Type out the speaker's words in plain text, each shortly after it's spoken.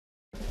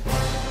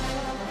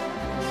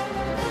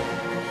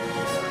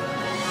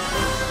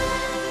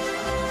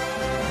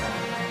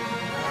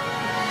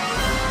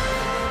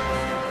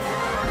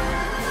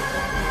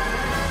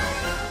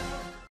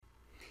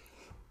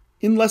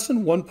In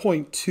lesson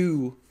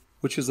 1.2,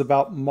 which is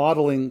about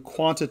modeling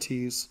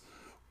quantities,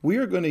 we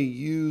are going to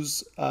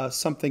use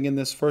something in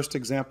this first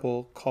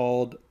example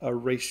called a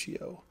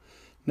ratio.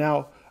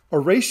 Now, a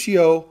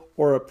ratio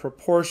or a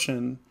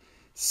proportion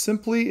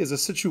simply is a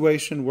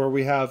situation where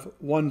we have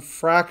one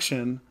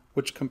fraction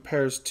which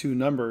compares two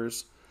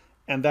numbers,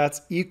 and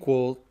that's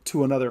equal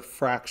to another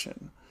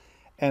fraction.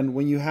 And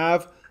when you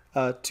have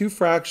two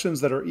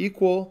fractions that are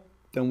equal,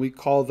 then we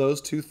call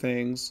those two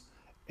things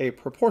a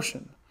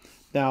proportion.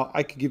 Now,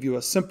 I could give you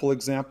a simple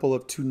example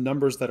of two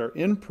numbers that are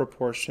in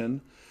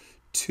proportion.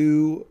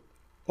 2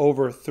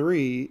 over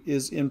 3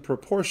 is in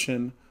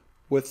proportion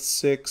with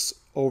 6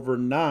 over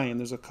 9.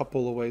 There's a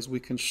couple of ways we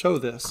can show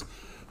this.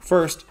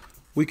 First,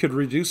 we could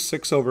reduce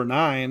 6 over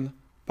 9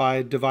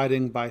 by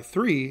dividing by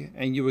 3,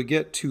 and you would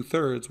get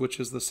 2/3, which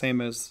is the same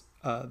as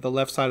the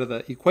left side of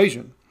the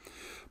equation.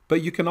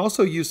 But you can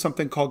also use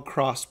something called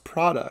cross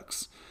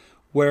products,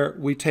 where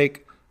we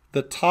take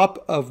the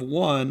top of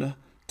one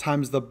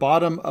times the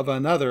bottom of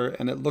another,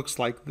 and it looks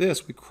like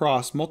this. We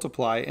cross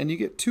multiply, and you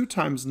get 2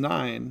 times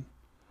 9.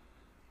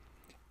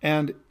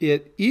 And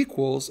it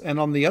equals, and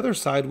on the other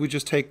side, we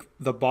just take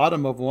the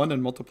bottom of one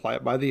and multiply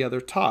it by the other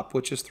top,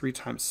 which is 3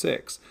 times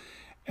 6.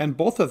 And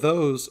both of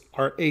those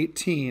are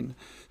 18.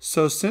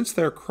 So since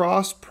their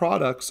cross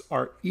products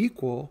are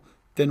equal,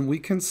 then we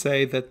can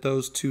say that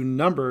those two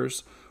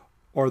numbers,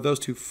 or those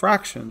two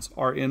fractions,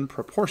 are in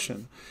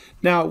proportion.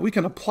 Now, we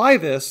can apply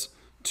this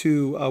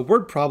to a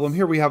word problem.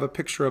 Here we have a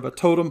picture of a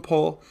totem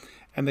pole,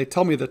 and they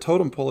tell me the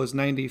totem pole is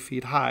 90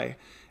 feet high,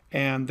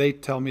 and they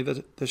tell me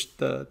that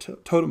the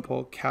totem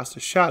pole casts a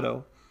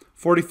shadow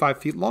 45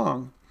 feet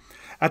long.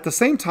 At the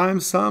same time,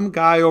 some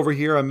guy over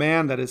here, a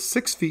man that is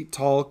 6 feet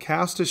tall,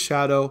 casts a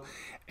shadow,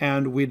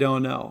 and we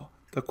don't know.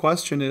 The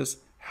question is,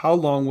 how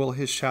long will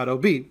his shadow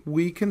be?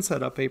 We can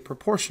set up a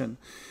proportion,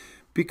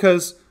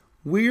 because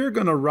we're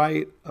going to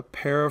write a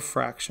pair of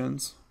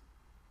fractions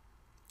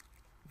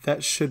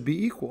that should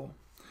be equal.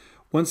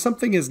 When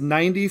something is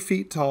 90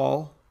 feet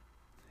tall,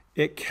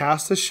 it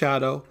casts a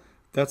shadow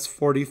that's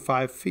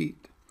 45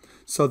 feet.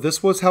 So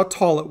this was how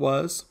tall it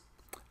was,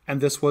 and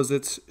this was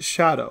its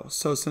shadow.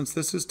 So since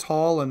this is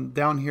tall and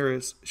down here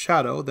is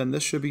shadow, then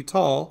this should be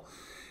tall,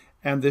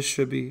 and this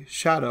should be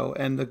shadow.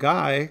 And the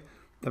guy,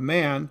 the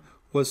man,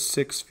 was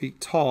 6 feet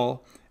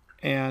tall,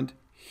 and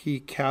he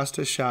cast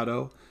a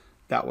shadow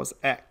that was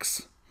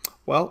X.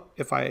 Well,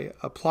 if I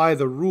apply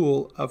the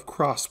rule of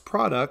cross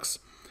products,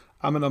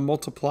 I'm going to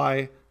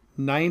multiply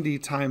 90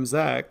 times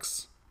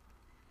X,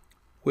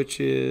 which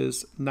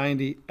is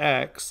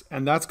 90X,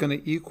 and that's going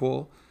to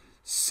equal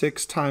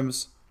 6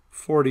 times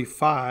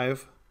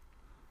 45,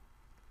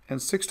 and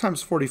 6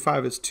 times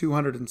 45 is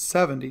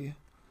 270,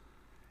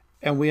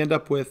 and we end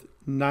up with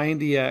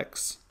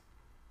 90X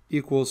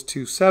equals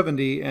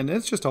 270, and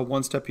it's just a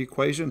one-step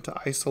equation to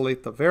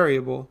isolate the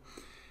variable,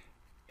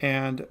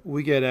 and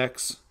we get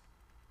X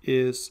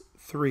is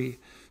 3.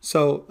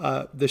 So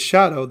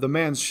the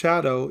man's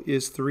shadow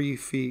is 3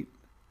 feet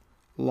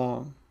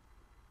long.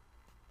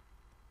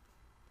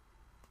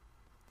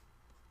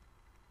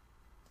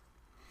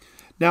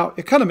 Now,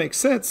 it kind of makes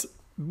sense.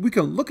 We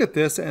can look at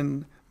this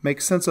and make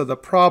sense of the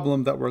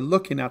problem that we're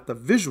looking at, the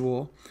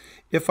visual.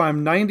 If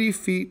I'm 90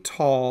 feet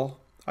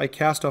tall, I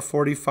cast a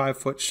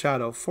 45-foot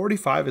shadow.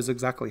 45 is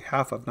exactly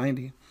half of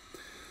 90.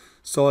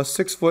 So a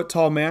 6-foot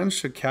tall man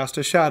should cast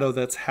a shadow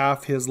that's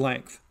half his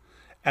length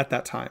at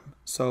that time.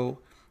 So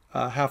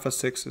half of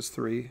 6 is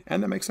 3,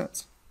 and that makes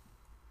sense.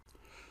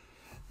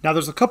 Now,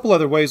 there's a couple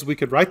other ways we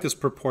could write this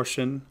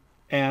proportion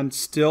and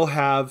still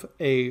have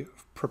a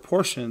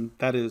proportion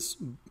that is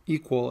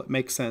equal, it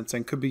makes sense,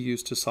 and could be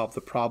used to solve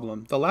the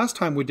problem. The last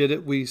time we did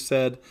it, we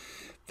said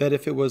that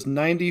if it was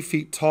 90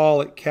 feet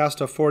tall, it cast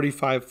a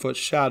 45-foot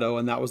shadow,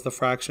 and that was the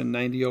fraction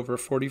 90 over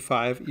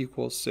 45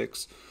 equals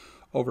 6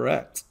 over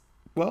X.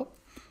 Well,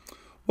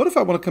 what if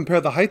I want to compare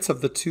the heights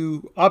of the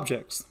two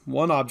objects?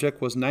 One object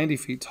was 90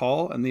 feet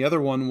tall, and the other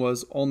one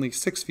was only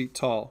 6 feet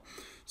tall.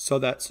 So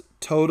that's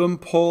totem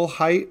pole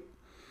height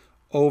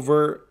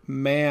over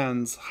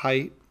man's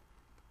height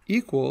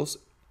equals,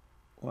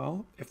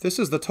 well, if this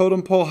is the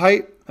totem pole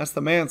height, that's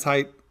the man's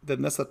height,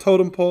 then that's the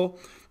totem pole.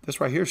 This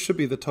right here should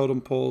be the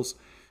totem pole's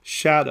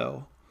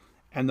shadow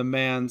and the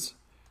man's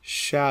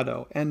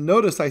shadow. And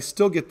notice I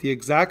still get the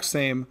exact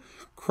same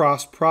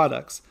cross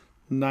products.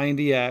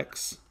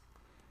 90x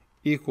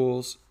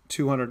equals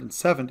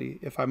 270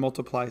 if I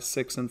multiply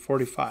 6 and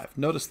 45.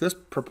 Notice this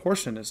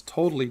proportion is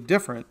totally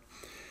different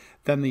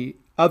than the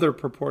other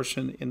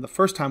proportion in the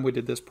first time we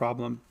did this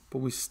problem, but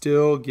we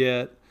still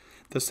get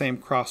the same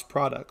cross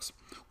products.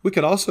 We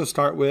could also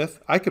start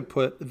with, I could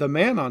put the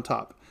man on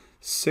top.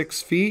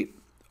 6 feet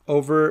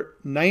over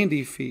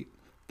 90 feet.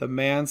 The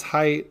man's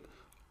height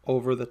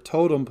over the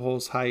totem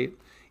pole's height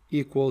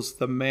equals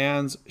the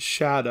man's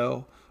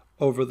shadow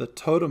over the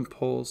totem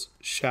pole's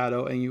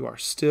shadow, and you are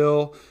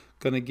still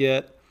going to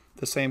get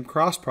the same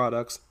cross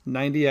products.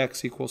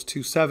 90x equals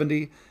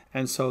 270,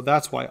 and so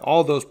that's why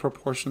all those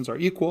proportions are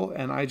equal,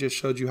 and I just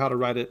showed you how to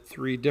write it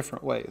 3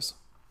 different ways.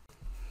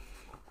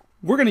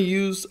 We're going to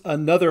use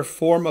another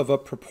form of a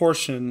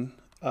proportion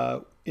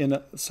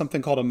in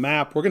something called a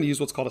map. We're going to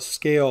use what's called a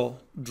scale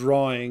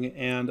drawing.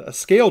 And a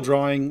scale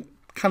drawing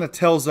kind of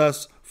tells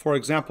us, for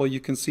example, you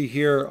can see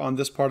here on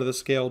this part of the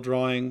scale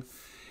drawing,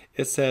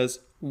 it says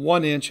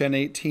 1 inch and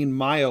 18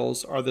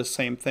 miles are the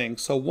same thing.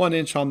 So 1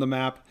 inch on the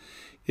map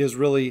is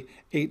really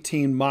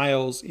 18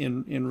 miles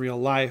in real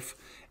life.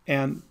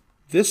 And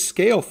this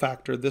scale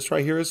factor, this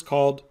right here is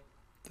called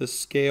the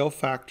scale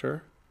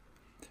factor.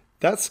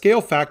 That scale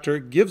factor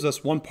gives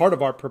us one part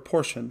of our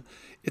proportion.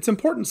 It's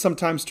important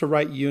sometimes to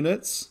write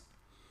units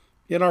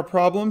in our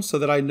problem so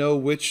that I know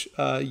which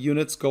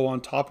units go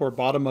on top or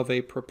bottom of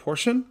a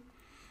proportion.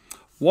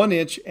 1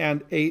 inch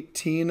and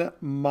 18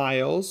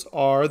 miles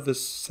are the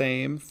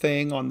same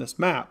thing on this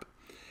map.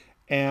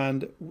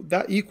 And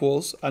that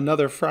equals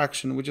another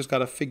fraction. We just got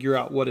to figure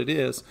out what it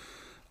is.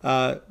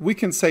 We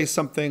can say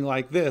something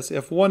like this.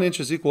 If 1 inch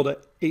is equal to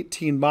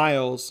 18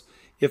 miles,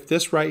 if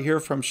this right here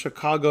from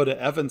Chicago to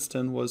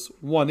Evanston was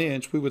 1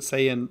 inch, we would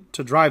say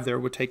to drive there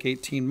would take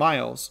 18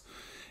 miles.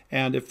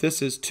 And if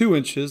this is 2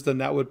 inches, then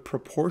that would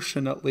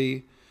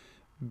proportionately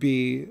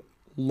be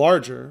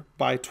larger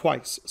by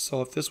twice.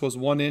 So if this was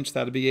 1 inch,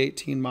 that would be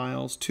 18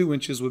 miles. 2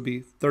 inches would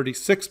be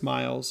 36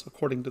 miles,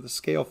 according to the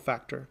scale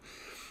factor.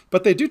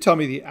 But they do tell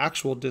me the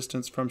actual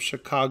distance from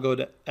Chicago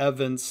to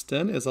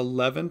Evanston is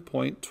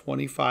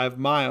 11.25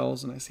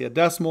 miles. And I see a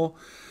decimal.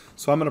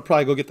 So I'm going to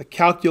probably go get the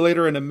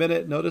calculator in a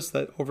minute. Notice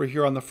that over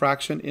here on the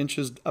fraction,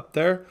 inches up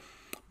there,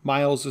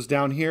 miles is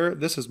down here.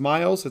 This is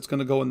miles. It's going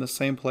to go in the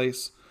same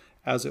place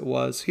as it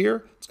was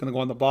here. It's going to go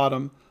on the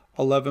bottom,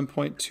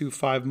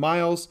 11.25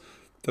 miles.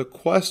 The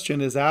question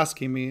is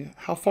asking me,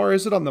 how far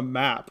is it on the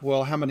map?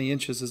 Well, how many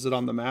inches is it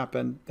on the map?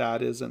 And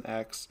that is an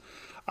X.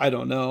 I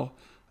don't know.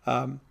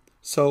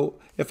 So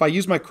if I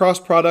use my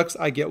cross products,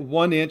 I get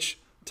 1 inch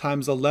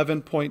times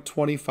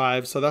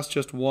 11.25. So that's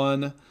just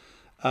 1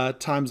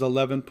 times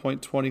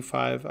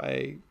 11.25.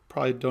 I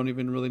probably don't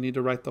even really need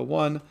to write the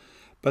 1,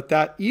 but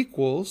that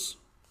equals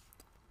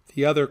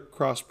the other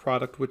cross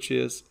product, which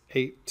is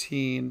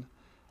 18x.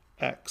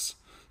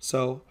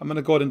 So I'm going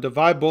to go ahead and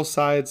divide both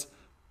sides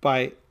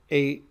by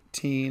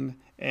 18,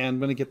 and I'm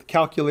going to get the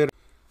calculator.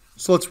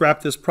 So let's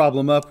wrap this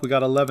problem up. We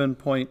got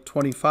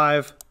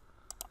 11.25,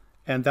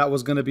 and that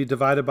was going to be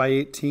divided by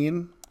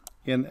 18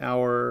 in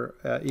our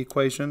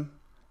equation,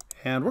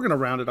 and we're going to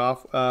round it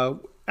off.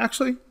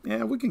 Actually,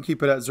 yeah, we can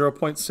keep it at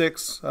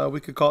 0.6. We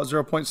could call it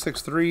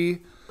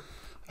 0.63.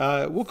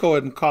 We'll go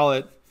ahead and call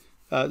it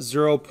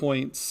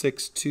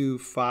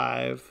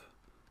 0.625.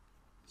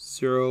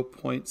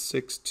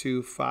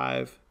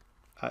 0.625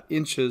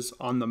 inches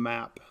on the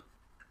map.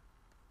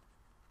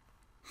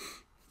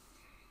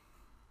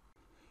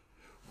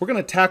 We're going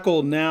to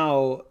tackle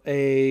now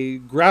a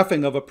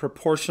graphing of a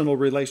proportional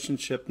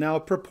relationship. Now,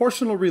 a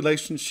proportional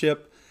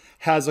relationship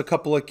has a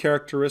couple of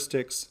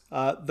characteristics.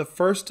 The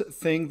first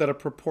thing that a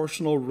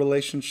proportional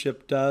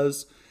relationship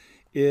does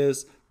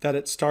is that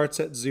it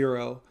starts at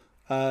 0.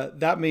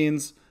 That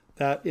means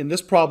that in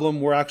this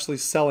problem, we're actually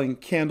selling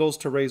candles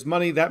to raise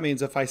money. That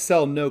means if I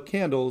sell no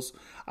candles,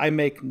 I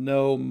make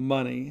no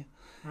money.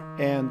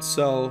 And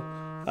so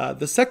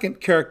the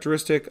second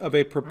characteristic of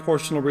a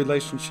proportional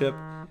relationship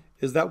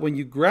is that when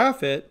you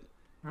graph it,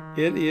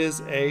 it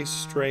is a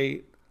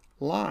straight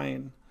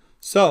line.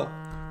 So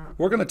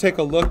we're going to take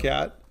a look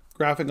at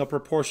graphing a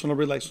proportional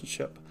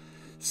relationship.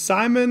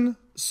 Simon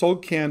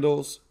sold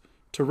candles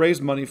to raise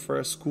money for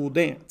a school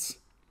dance.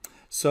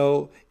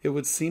 So it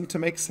would seem to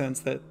make sense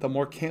that the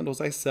more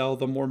candles I sell,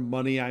 the more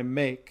money I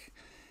make.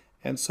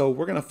 And so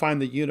we're going to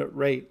find the unit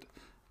rate.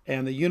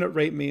 And the unit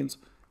rate means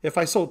if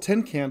I sold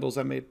 10 candles,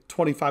 I made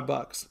 25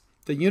 bucks.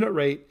 The unit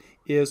rate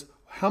is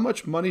how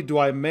much money do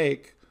I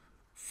make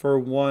for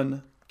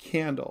one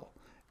candle?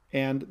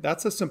 And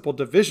that's a simple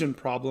division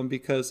problem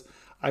because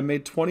I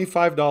made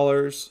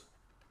 $25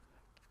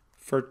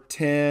 for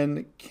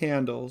 10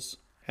 candles.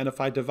 And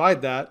if I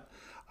divide that,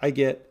 I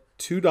get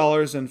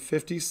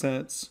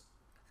 $2.50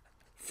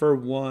 for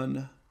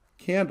one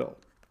candle.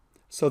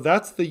 So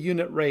that's the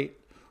unit rate.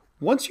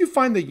 Once you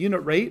find the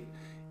unit rate,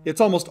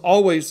 it's almost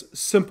always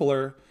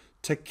simpler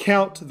to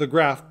count the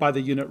graph by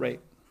the unit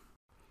rate.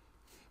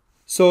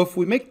 So if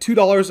we make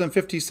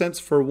 $2.50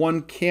 for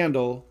one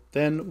candle,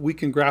 then we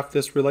can graph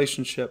this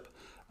relationship.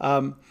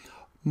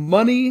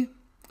 Money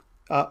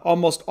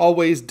almost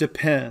always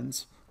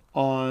depends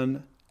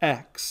on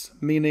X,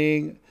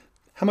 meaning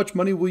how much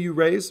money will you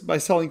raise by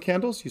selling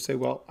candles? You say,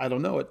 well, I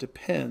don't know, it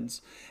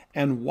depends.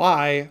 And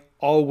Y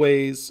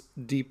always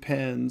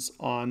depends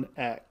on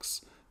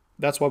X.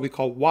 That's why we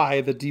call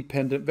Y the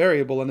dependent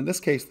variable. And in this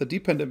case, the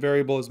dependent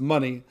variable is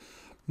money.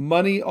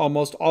 Money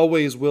almost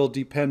always will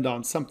depend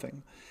on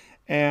something.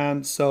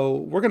 And so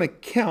we're going to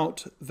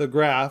count the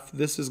graph.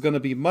 This is going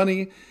to be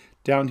money.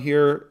 Down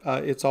here,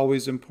 it's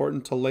always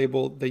important to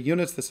label the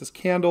units. This is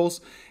candles.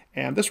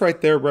 And this right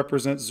there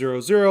represents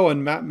 0, 0.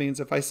 And that means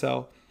if I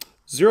sell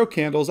 0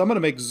 candles, I'm going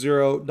to make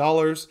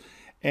 $0.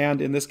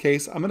 And in this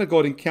case, I'm going to go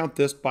ahead and count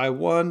this by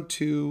 1,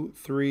 2,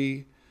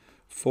 3,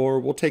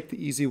 We'll take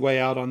the easy way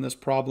out on this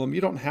problem.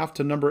 You don't have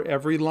to number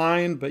every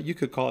line, but you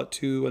could call it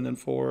 2 and then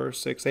 4,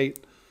 6,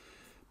 8.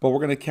 But we're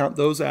going to count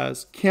those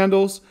as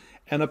candles.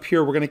 And up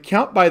here, we're going to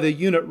count by the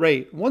unit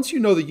rate. Once you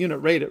know the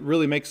unit rate, it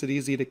really makes it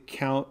easy to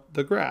count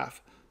the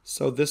graph.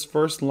 So this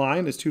first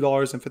line is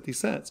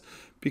 $2.50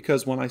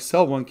 because when I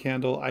sell one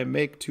candle, I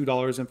make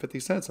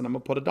 $2.50 and I'm going to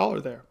put a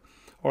dollar there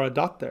or a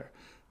dot there.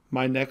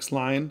 My next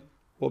line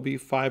will be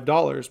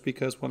 $5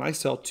 because when I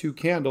sell 2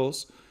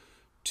 candles,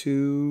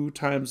 2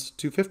 times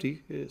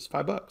 250 is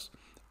 $5.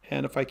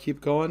 And if I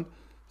keep going,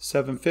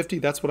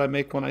 $7.50, that's what I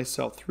make when I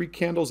sell 3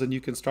 candles, and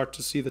you can start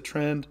to see the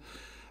trend.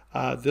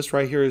 This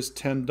right here is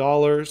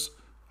 $10.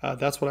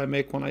 That's what I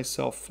make when I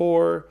sell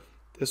 4.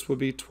 This would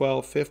be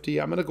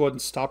 $12.50. I'm going to go ahead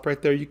and stop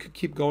right there. You could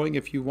keep going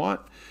if you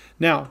want.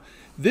 Now,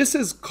 this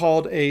is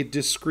called a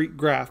discrete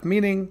graph,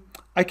 meaning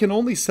I can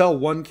only sell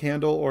 1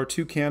 candle or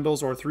 2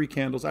 candles or 3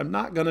 candles. I'm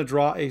not going to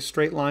draw a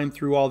straight line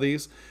through all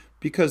these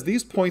because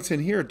these points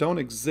in here don't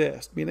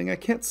exist, meaning I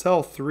can't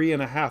sell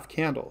 3.5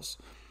 candles.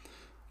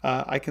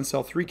 I can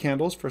sell 3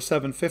 candles for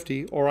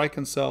 $7.50, or I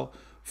can sell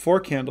 4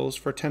 candles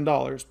for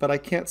 $10, but I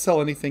can't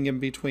sell anything in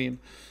between.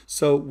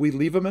 So we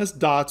leave them as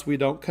dots. We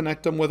don't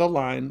connect them with a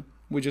line.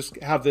 We just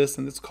have this,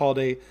 and it's called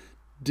a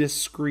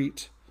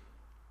discrete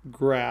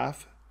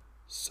graph.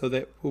 So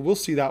that we'll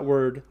see that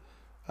word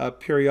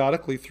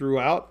periodically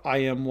throughout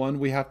IM1.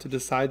 We have to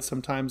decide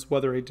sometimes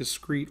whether a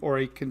discrete or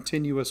a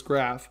continuous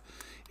graph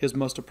is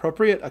most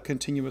appropriate. A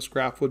continuous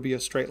graph would be a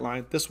straight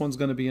line. This one's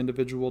going to be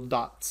individual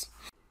dots.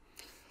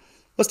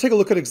 Let's take a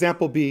look at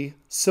example B.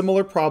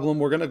 Similar problem,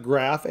 we're going to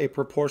graph a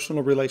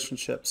proportional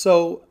relationship.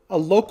 So a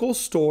local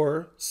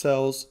store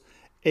sells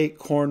 8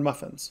 corn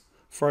muffins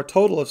for a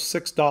total of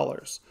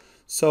 $6.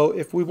 So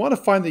if we want to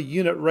find the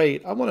unit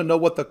rate, I want to know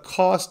what the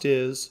cost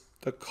is.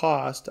 The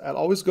cost, it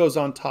always goes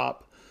on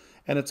top,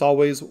 and it's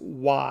always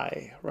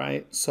Y,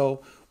 right?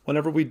 So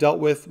whenever we dealt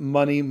with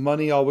money,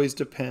 money always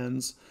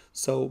depends.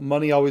 So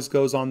money always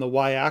goes on the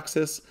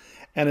Y-axis.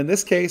 And in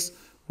this case,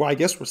 well, I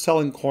guess we're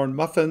selling corn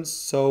muffins,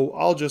 so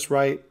I'll just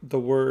write the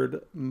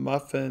word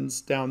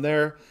muffins down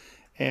there.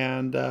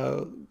 And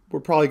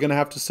we're probably going to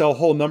have to sell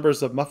whole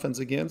numbers of muffins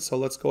again. So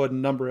let's go ahead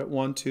and number it.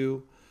 1,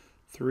 2,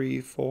 3,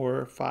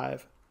 4,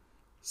 5,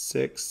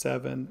 6,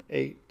 7,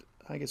 8.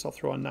 I guess I'll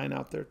throw a 9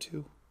 out there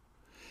too.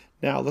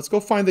 Now let's go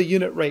find the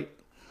unit rate.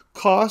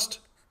 Cost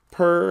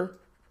per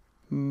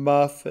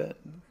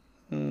muffin.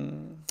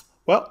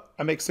 Well,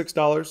 I make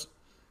 $6.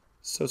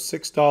 So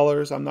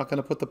 $6, I'm not going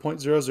to put the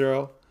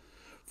 0.00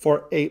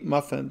 for 8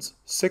 muffins.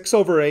 6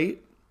 over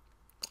 8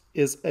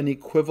 is an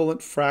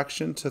equivalent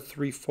fraction to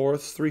 3/4.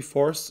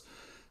 3/4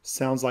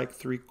 sounds like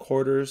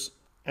 3/4,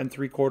 and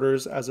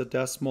 3/4 as a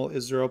decimal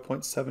is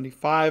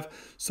 0.75.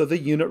 So the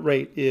unit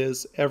rate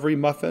is every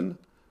muffin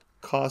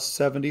costs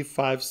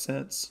 75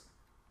 cents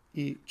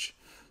each.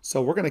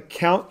 So we're going to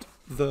count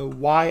the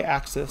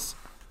y-axis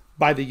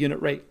by the unit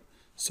rate.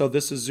 So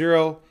this is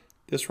 0.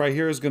 This right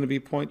here is going to be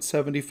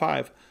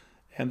 0.75.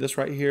 And this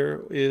right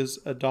here is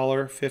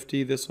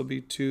 $1.50. This will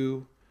be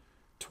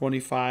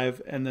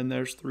 $2.25, and then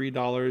there's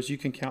 $3. You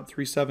can count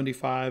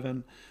 $3.75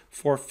 and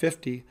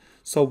 $4.50.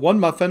 So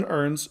one muffin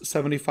earns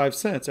 75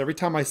 cents. Every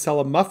time I sell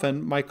a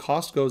muffin, my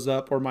cost goes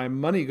up, or my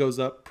money goes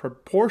up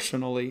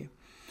proportionally.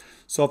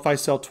 So if I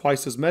sell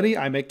twice as many,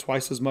 I make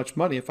twice as much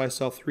money. If I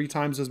sell 3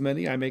 times as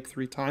many, I make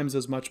 3 times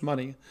as much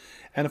money.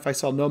 And if I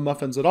sell no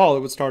muffins at all, it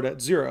would start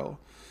at 0.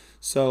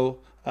 So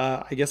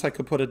I guess I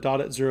could put a dot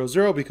at 0,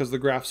 0 because the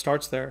graph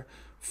starts there.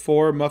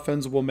 4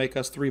 muffins will make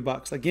us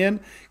 $3. Again,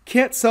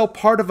 can't sell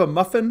part of a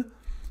muffin,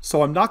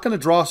 so I'm not going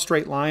to draw a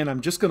straight line.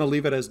 I'm just going to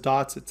leave it as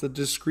dots. It's a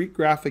discrete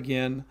graph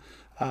again,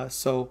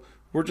 so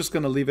we're just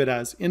going to leave it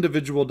as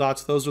individual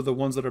dots. Those are the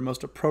ones that are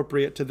most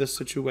appropriate to this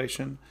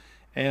situation.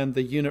 And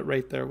the unit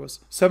rate there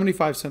was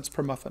 75 cents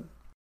per muffin.